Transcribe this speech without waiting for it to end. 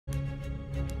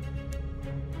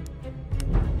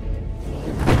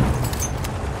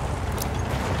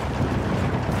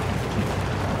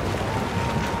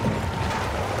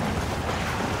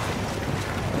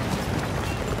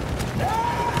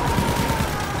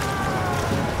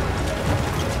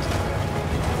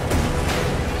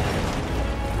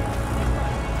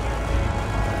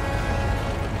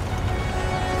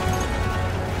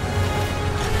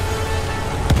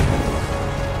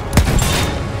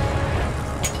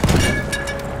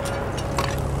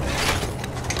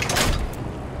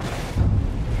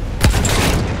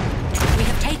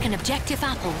objective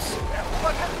apples.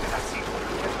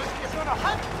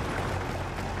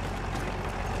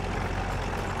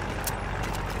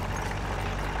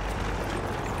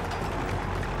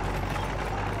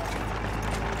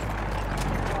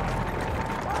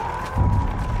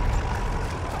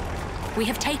 We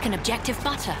have taken objective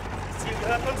butter. Ziel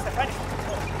gehört uns, der Feind ist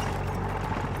bedroht.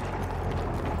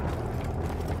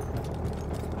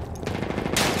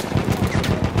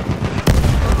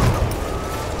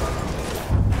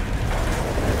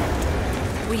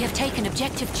 We have taken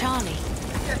objective Charlie.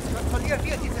 Jetzt kontrollieren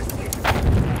wir dieses Ziel.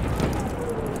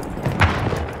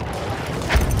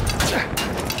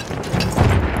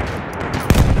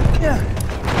 Ja.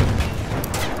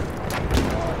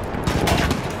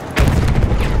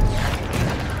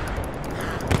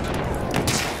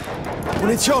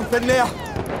 Munition, bin leer.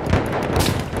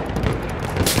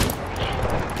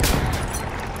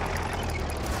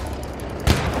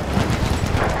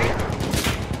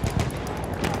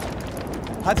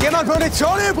 Hat jemand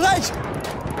Munition übrig?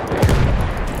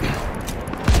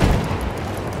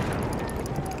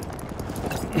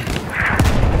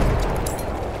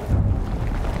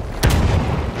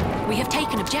 We have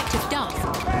taken objective Duff.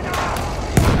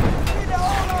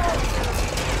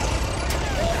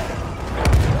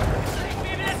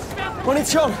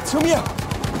 Munition, zu mir!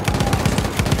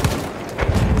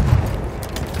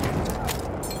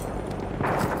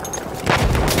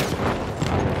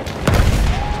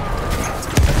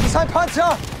 Das ist ein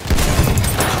Panzer!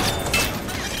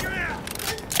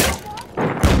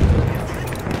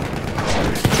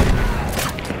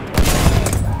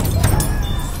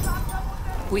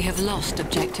 We have lost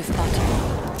objective butter.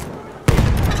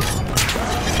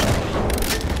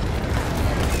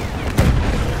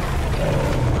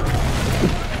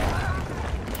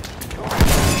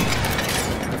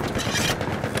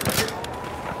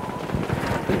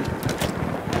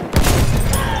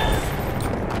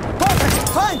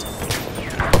 Feind!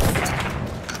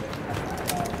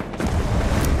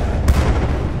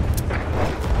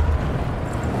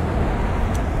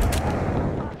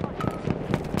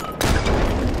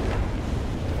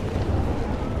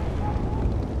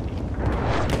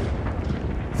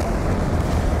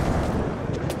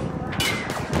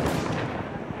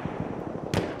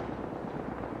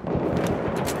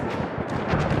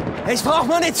 Ich brauche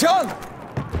Munition!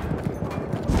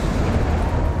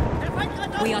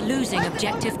 We are losing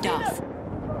objective Duff.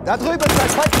 Da drüben ist ein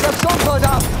feindlicher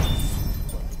Sturmsoldat!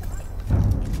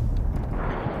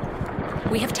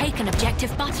 We have taken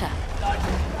objective butter.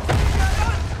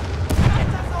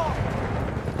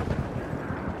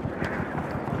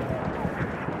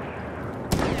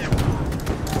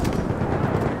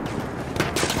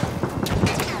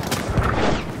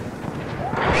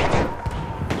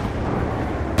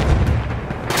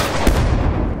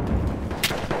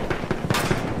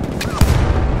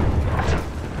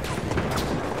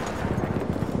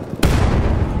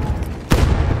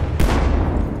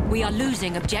 We are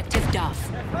losing objective Duff.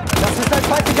 Das ist ein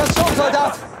feindlicher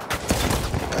Sturmsoldat!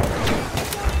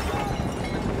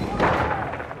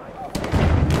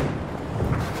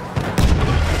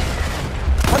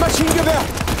 Ein Maschinengewehr!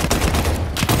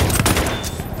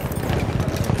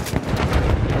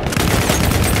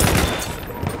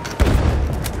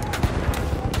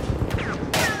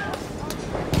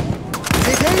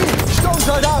 Seht ihr ihn?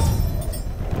 Sturmsoldat!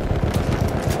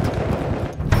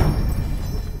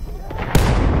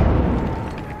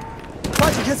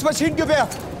 Feindliches Maschinengewehr!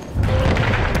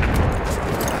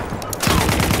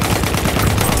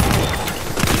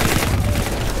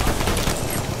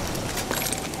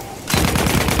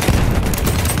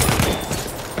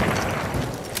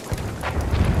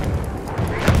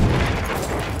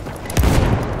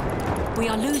 We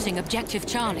are losing objective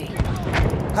Charlie.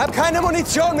 Hab keine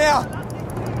Munition mehr!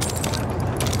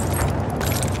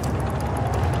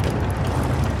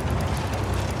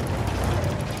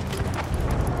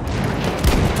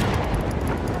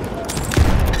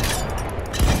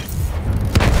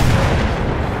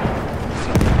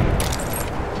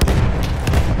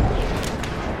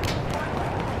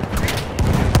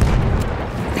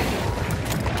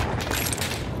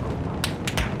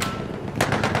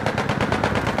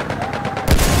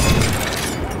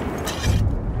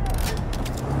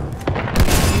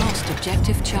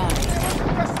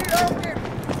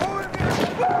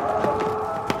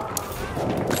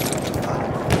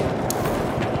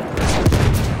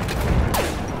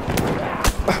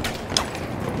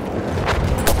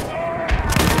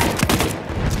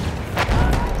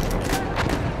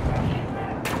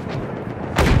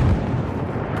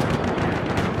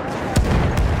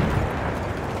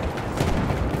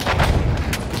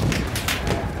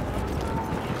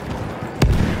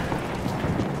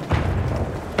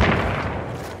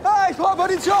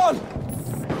 Munition!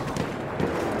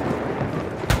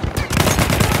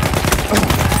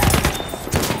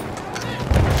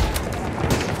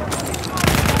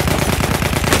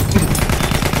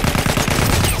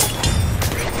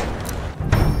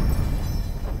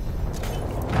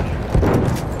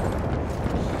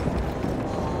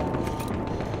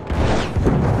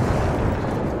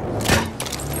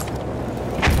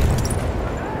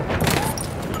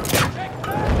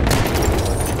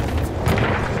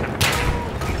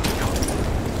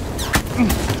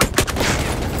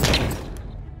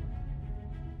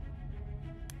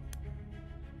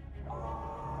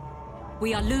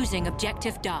 We are losing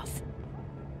objective Duff.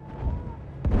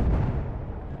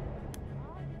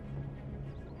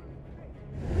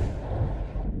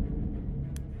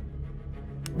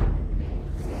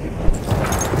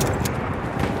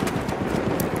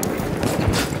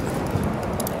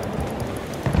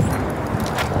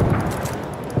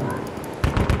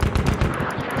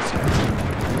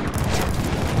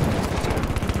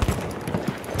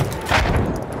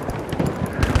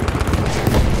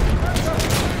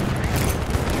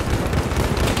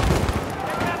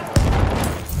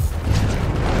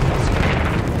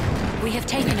 We have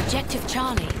taken objective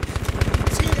Charlie.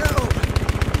 Ziel erobert.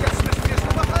 Jetzt müssen wir es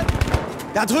nur noch halten.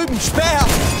 Da drüben, Speer!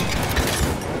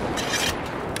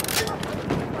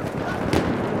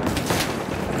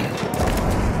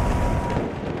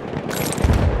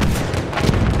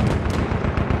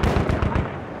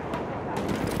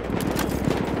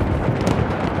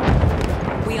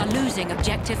 We are losing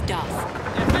objective Duff.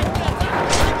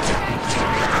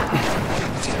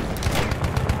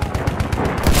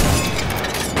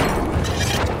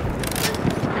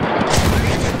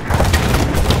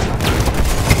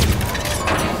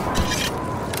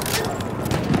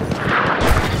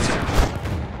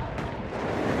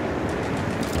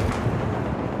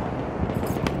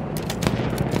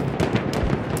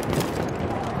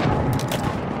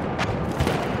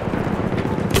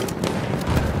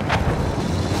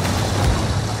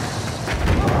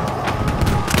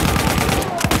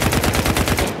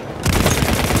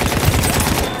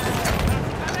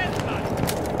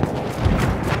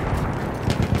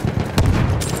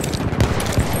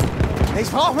 Ich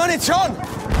brauche Munition!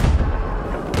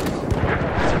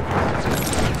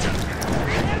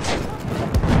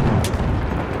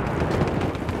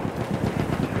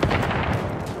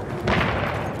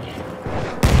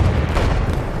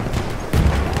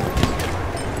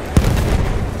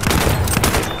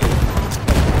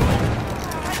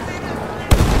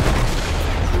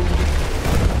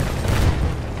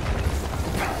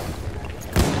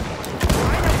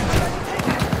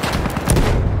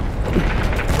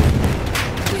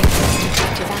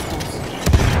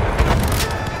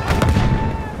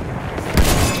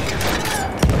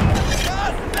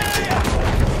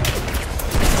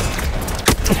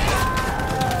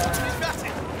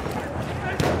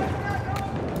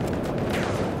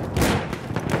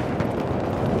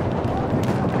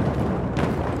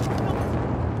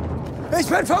 Ich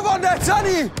bin verwundet,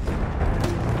 Sonny!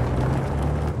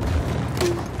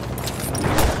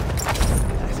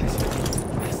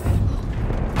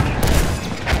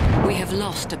 We have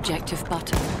lost objective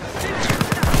Button.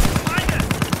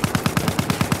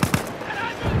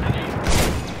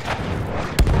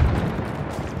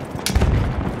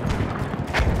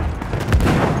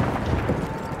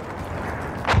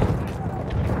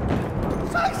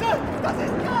 Scheiße! Das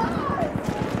ist geil!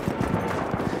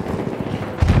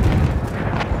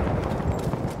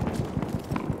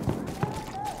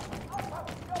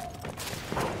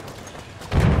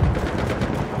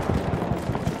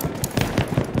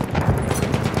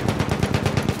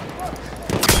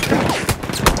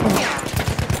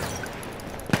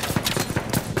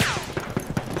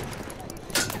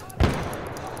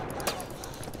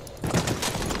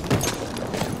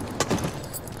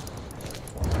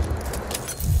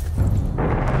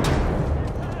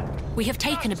 We have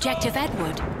taken objective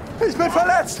Edward. Ich bin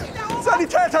verletzt!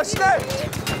 Sanitäter, schnell!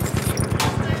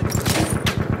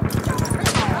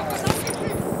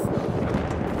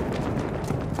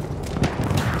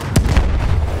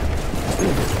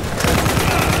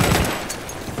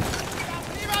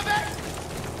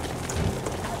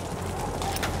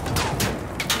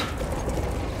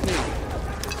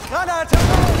 Granate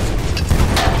raus!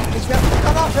 Ich werfe die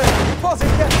Granate!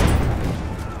 Vorsicht jetzt!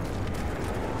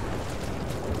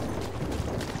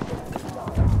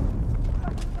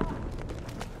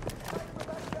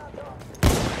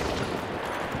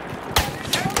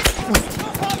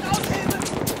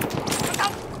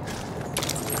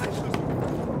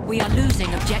 We are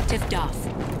losing objective Duff.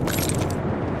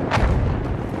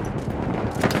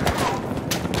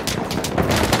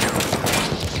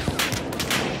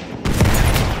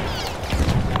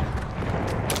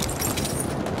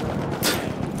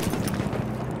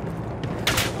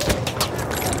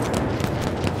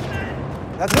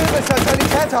 Da drüben ist ein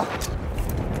Sanitäter.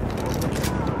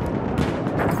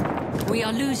 We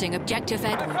are losing objective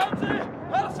Edward.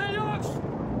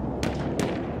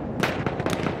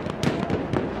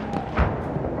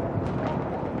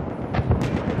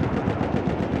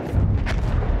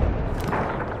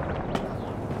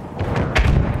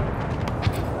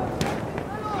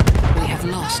 We have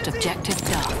lost objective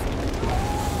Duff.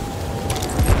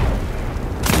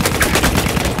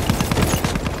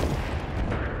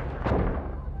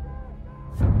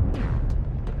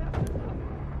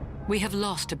 We have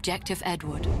lost objective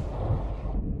Edward.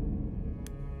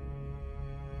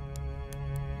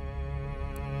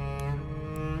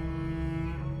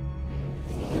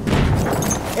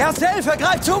 Erste Hilfe,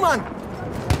 greif zu, Mann!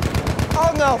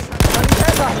 Augen auf!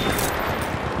 Sanitäter!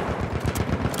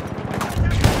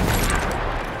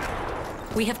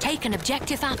 We have taken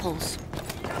objective apples.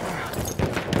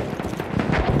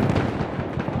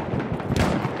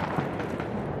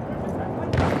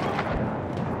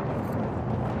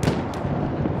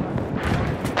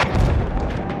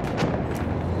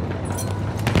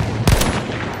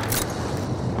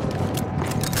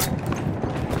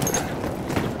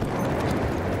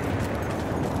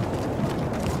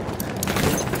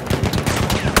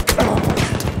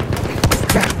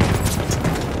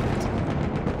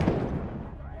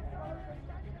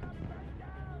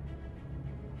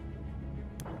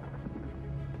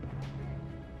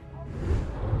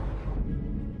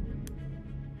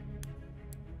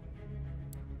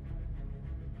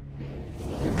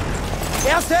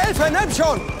 Erste Hilfe, nimm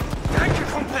schon! Danke,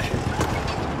 Kumpel.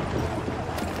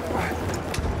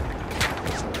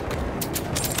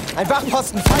 Ein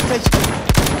Wachposten, feindlich!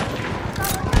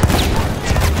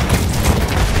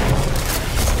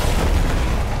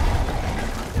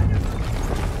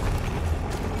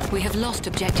 We have lost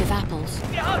objective apples.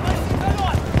 Wir haben uns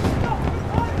verloren.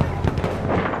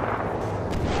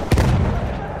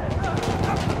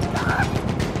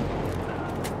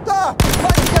 Da!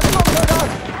 Feindlicher Sturmsoldat!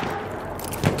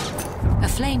 A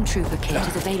flame trooper kit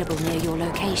is available near your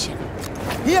location.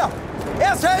 Hier!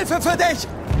 Erste Hilfe für dich!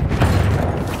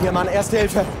 Hier, Mann, Erste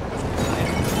Hilfe!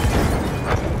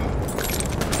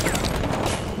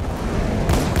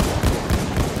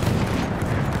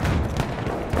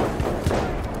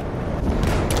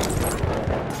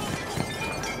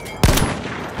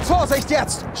 Vorsicht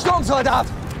jetzt! Sturmsoldat!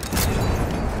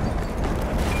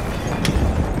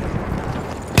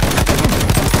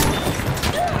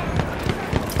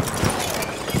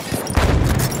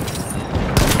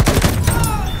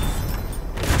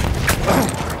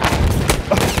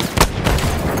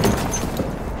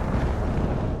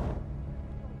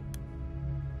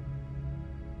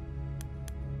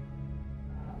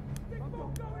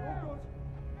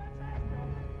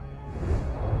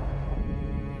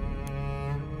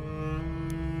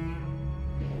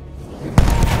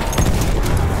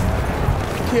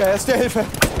 Hier, Erste Hilfe!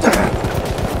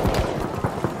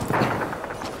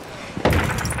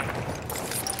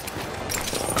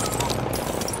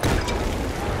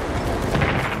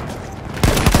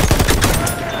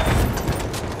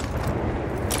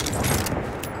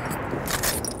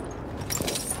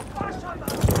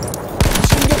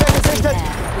 Maschinengewehr gesichtet!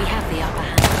 There, we have the upper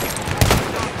hand.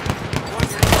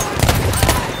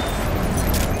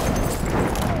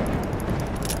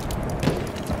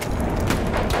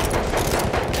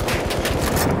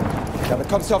 Damit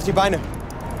kommst du auf die Beine.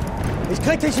 Ich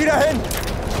krieg dich wieder hin!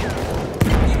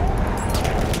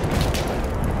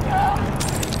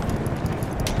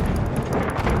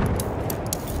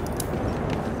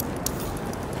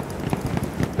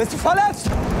 Bist du verletzt?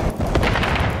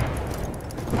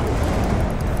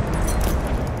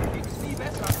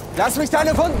 Lass mich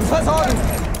deine Wunden versorgen!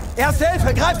 Erste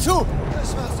Hilfe, greif zu!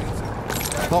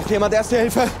 Braucht jemand Erste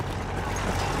Hilfe?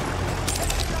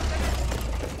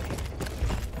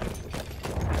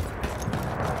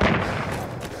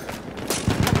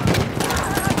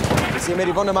 Ich sehe mir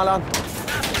die Wunde mal an.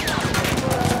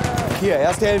 Hier,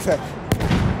 Erste Hilfe.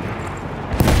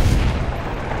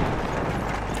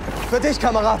 Für dich,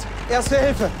 Kamerad. Erste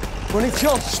Hilfe.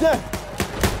 Munition, schnell.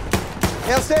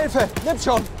 Erste Hilfe, nimm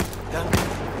schon.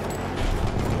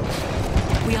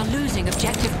 We are losing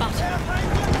objective butter.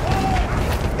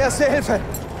 Erste Hilfe.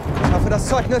 Ich hoffe, das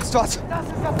Zeug nützt was. Das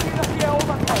ist das Ziel, das wir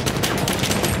erobern wollen.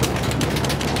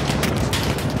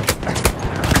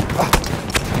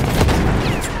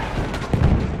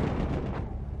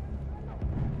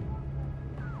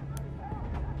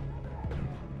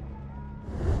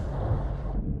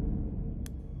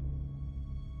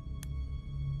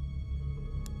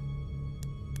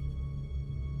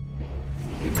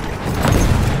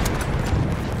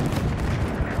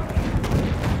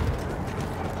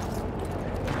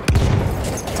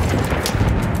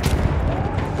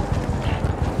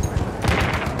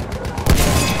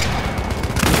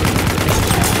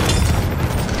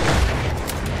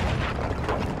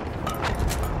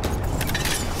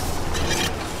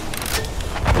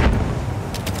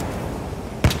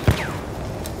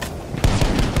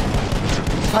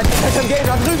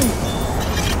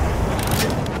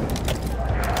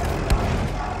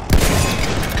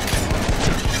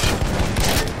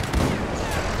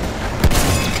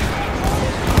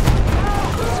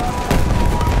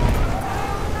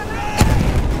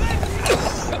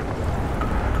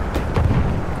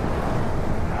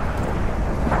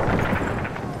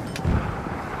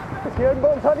 Hier irgendwo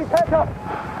ein Sanitäter!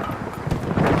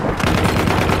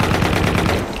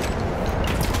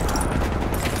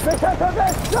 Sicher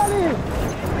verwest, Johnny!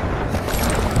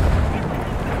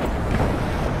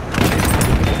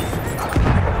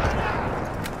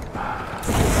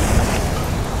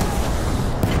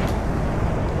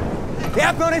 Ihr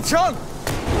habt Munition!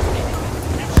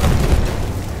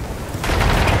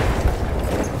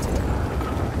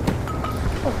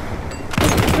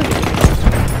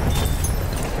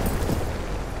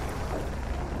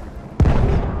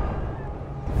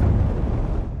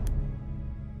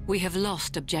 We have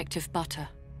lost objective butter.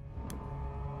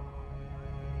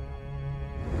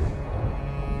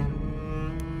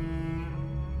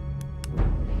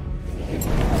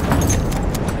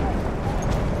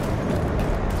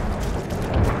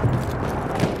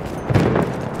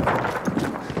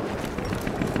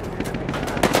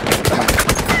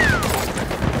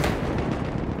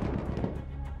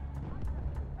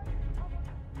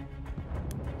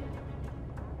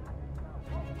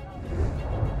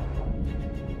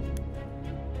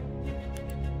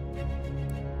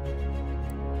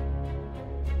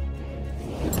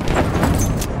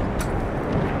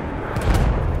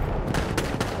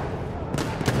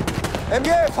 MG,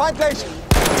 feindlich!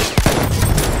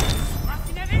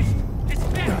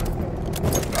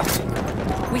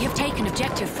 We have taken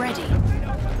objective Freddy.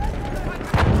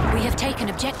 We have taken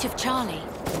objective Charlie.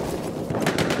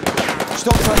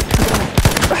 Sturmfall!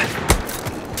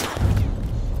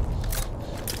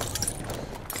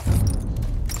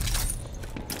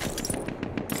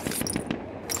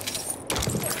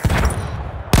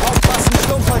 Aufpassen,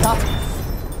 Sturmsoldat!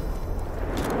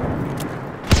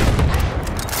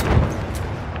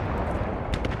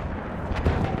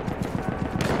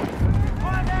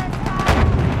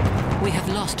 We have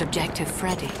lost objective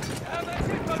Freddy.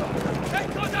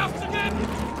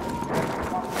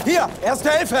 Hier,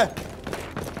 Erste Hilfe!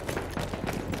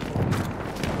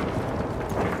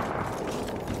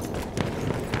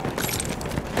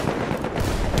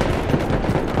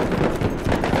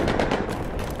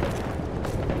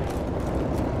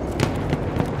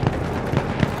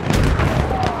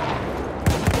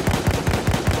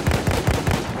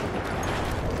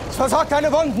 Ich versorge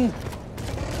deine Wunden!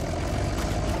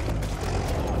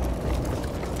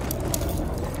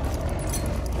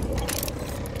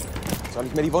 Soll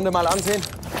ich mir die Wunde mal ansehen?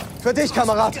 Für dich,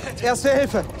 Kamerad. Erste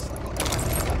Hilfe.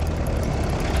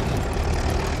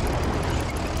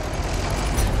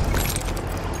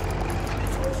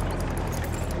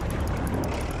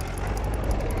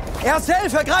 Erste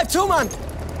Hilfe, greif zu, Mann!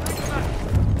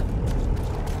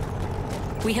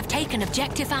 We have taken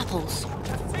objective apples.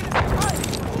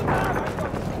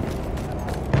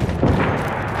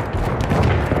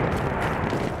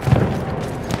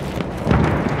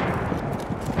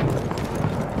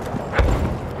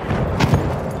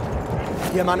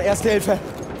 Hier, Mann, Erste Hilfe.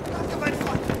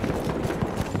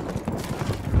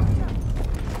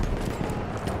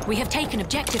 We have taken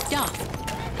objective Duff.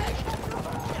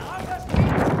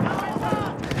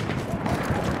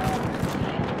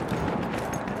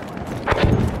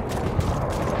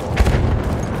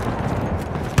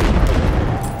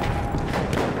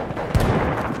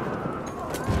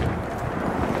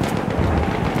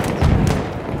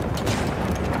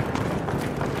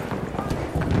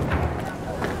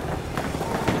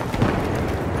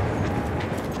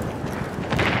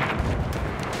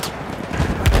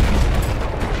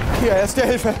 Hier, Erste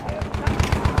Hilfe.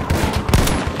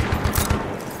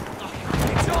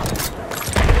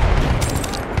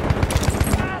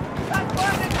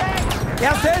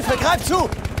 Erste Hilfe, greif zu!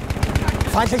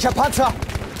 Feindlicher Panzer!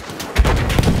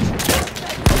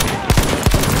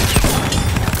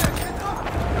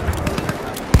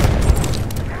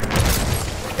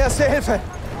 Erste Hilfe!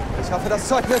 Ich hoffe, das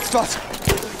Zeug nützt was.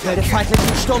 Melde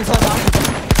feindlichen Sturmsoldaten.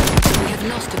 We have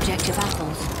lost objective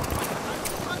apples.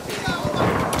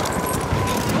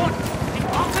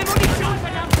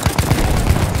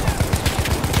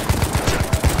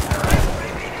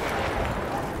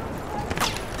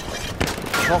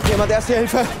 Braucht jemand Erste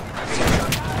Hilfe?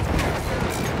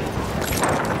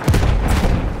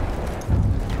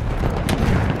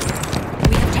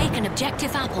 We have taken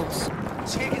objective apples.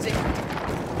 Ziel gesichert.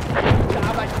 Wir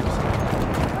arbeiten.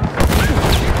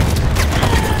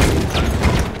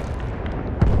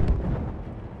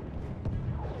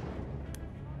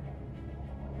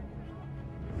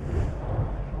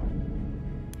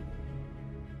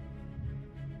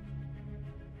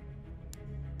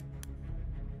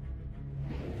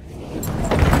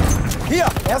 Hier,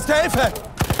 Erste Hilfe!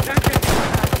 Danke.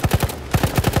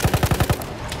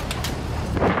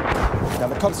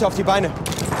 Damit kommst du auf die Beine.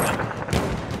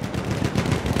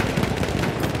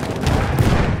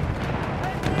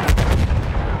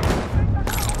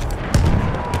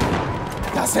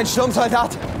 ist ein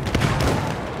Sturmsoldat.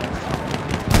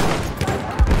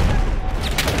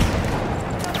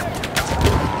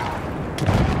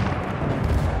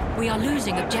 We are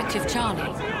losing objective Charlie.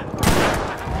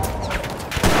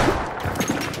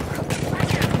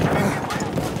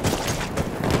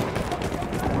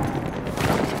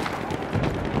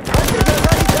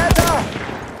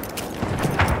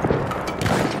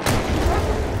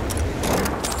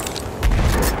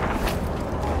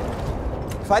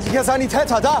 Feindlicher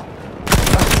Sanitäter, da!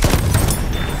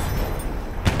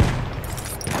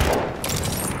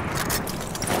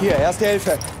 Hier, erste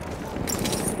Hilfe.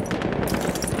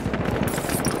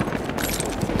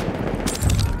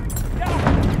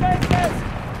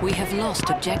 We have lost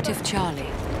objective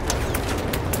Charlie.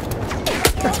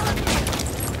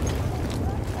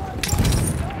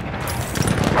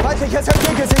 Feindliches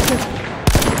MG gesichtet.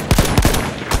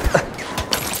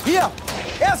 Hier,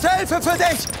 erste Hilfe für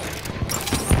dich!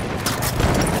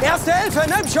 Erste Hilfe,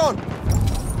 nimm schon!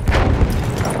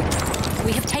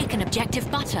 We have taken objective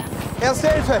Butter. Erste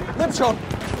Hilfe, nimm schon!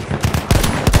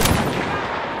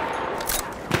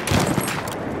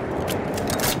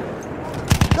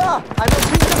 Da, ein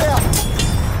Maschinengewehr!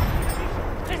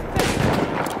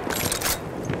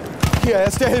 Hier,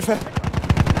 erste Hilfe!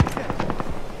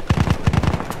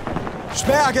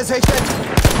 Sperr gesichtet!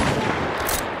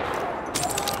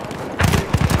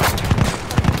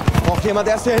 Braucht jemand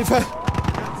erste Hilfe?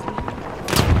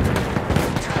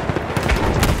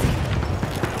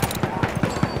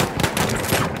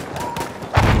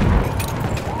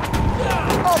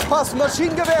 Aufpassen,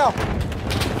 Maschinengewehr!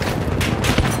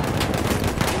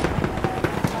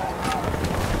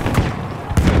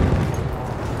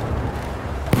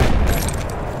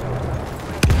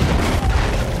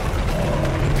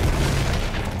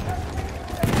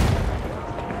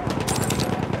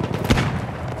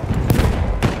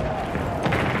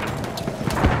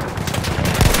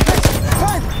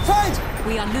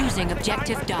 We are losing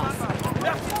objective Duff.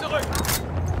 Werft sie zurück!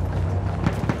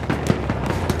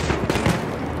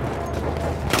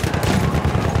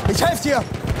 Ich helfe dir!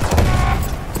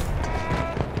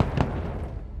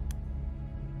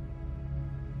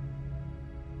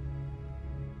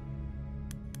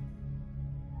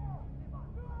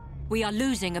 We are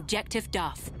losing objective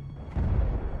Duff.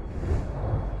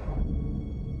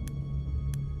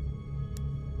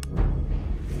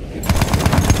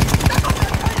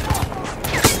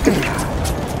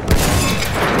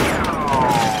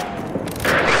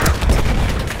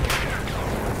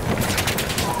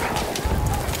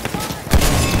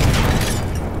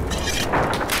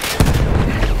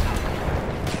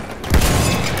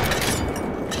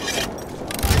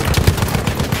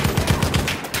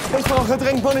 Ich brauche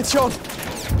dringend Munition.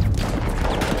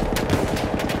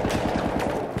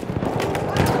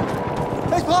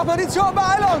 Ich brauche Munition,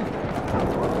 Beeilung!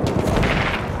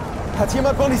 Hat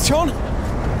jemand Munition?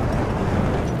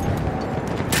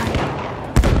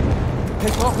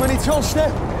 Ich brauche Munition,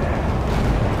 schnell!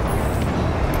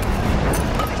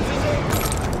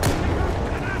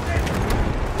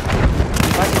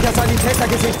 Feindlicher Sanitäter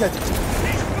gesichtet.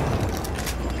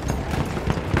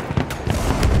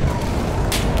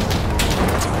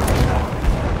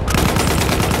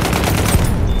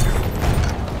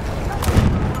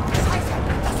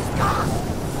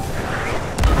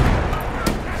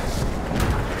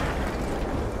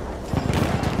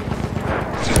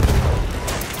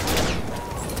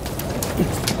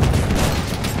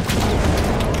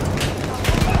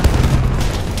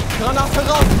 Granate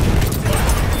raus!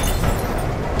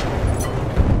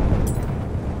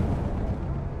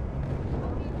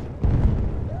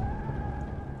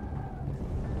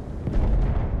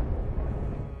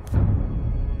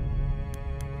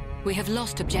 We have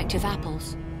lost objective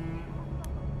apples.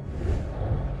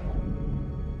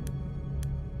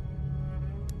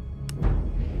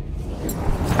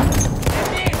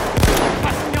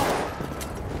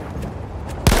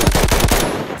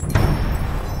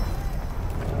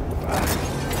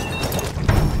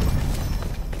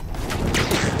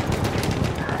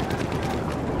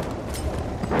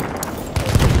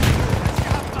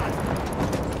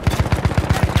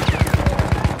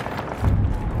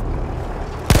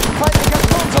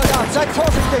 Seid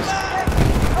vorsichtig!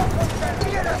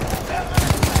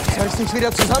 Soll ich dich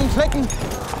wieder zusammenflecken?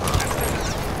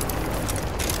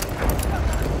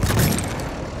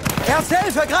 Erste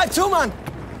Hilfe, greif zu, Mann!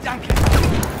 Danke!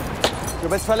 Du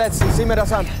bist verletzt, ich sieh mir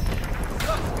das an.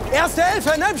 Erste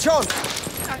Hilfe, nimm schon!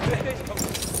 Danke!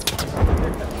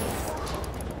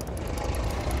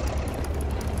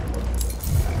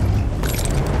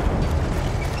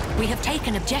 We have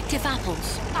taken objective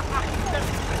apples.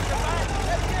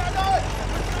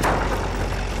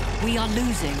 We are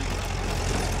losing.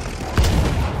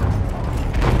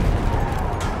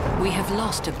 We have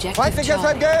lost objective Feindliches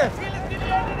Charlie. MG!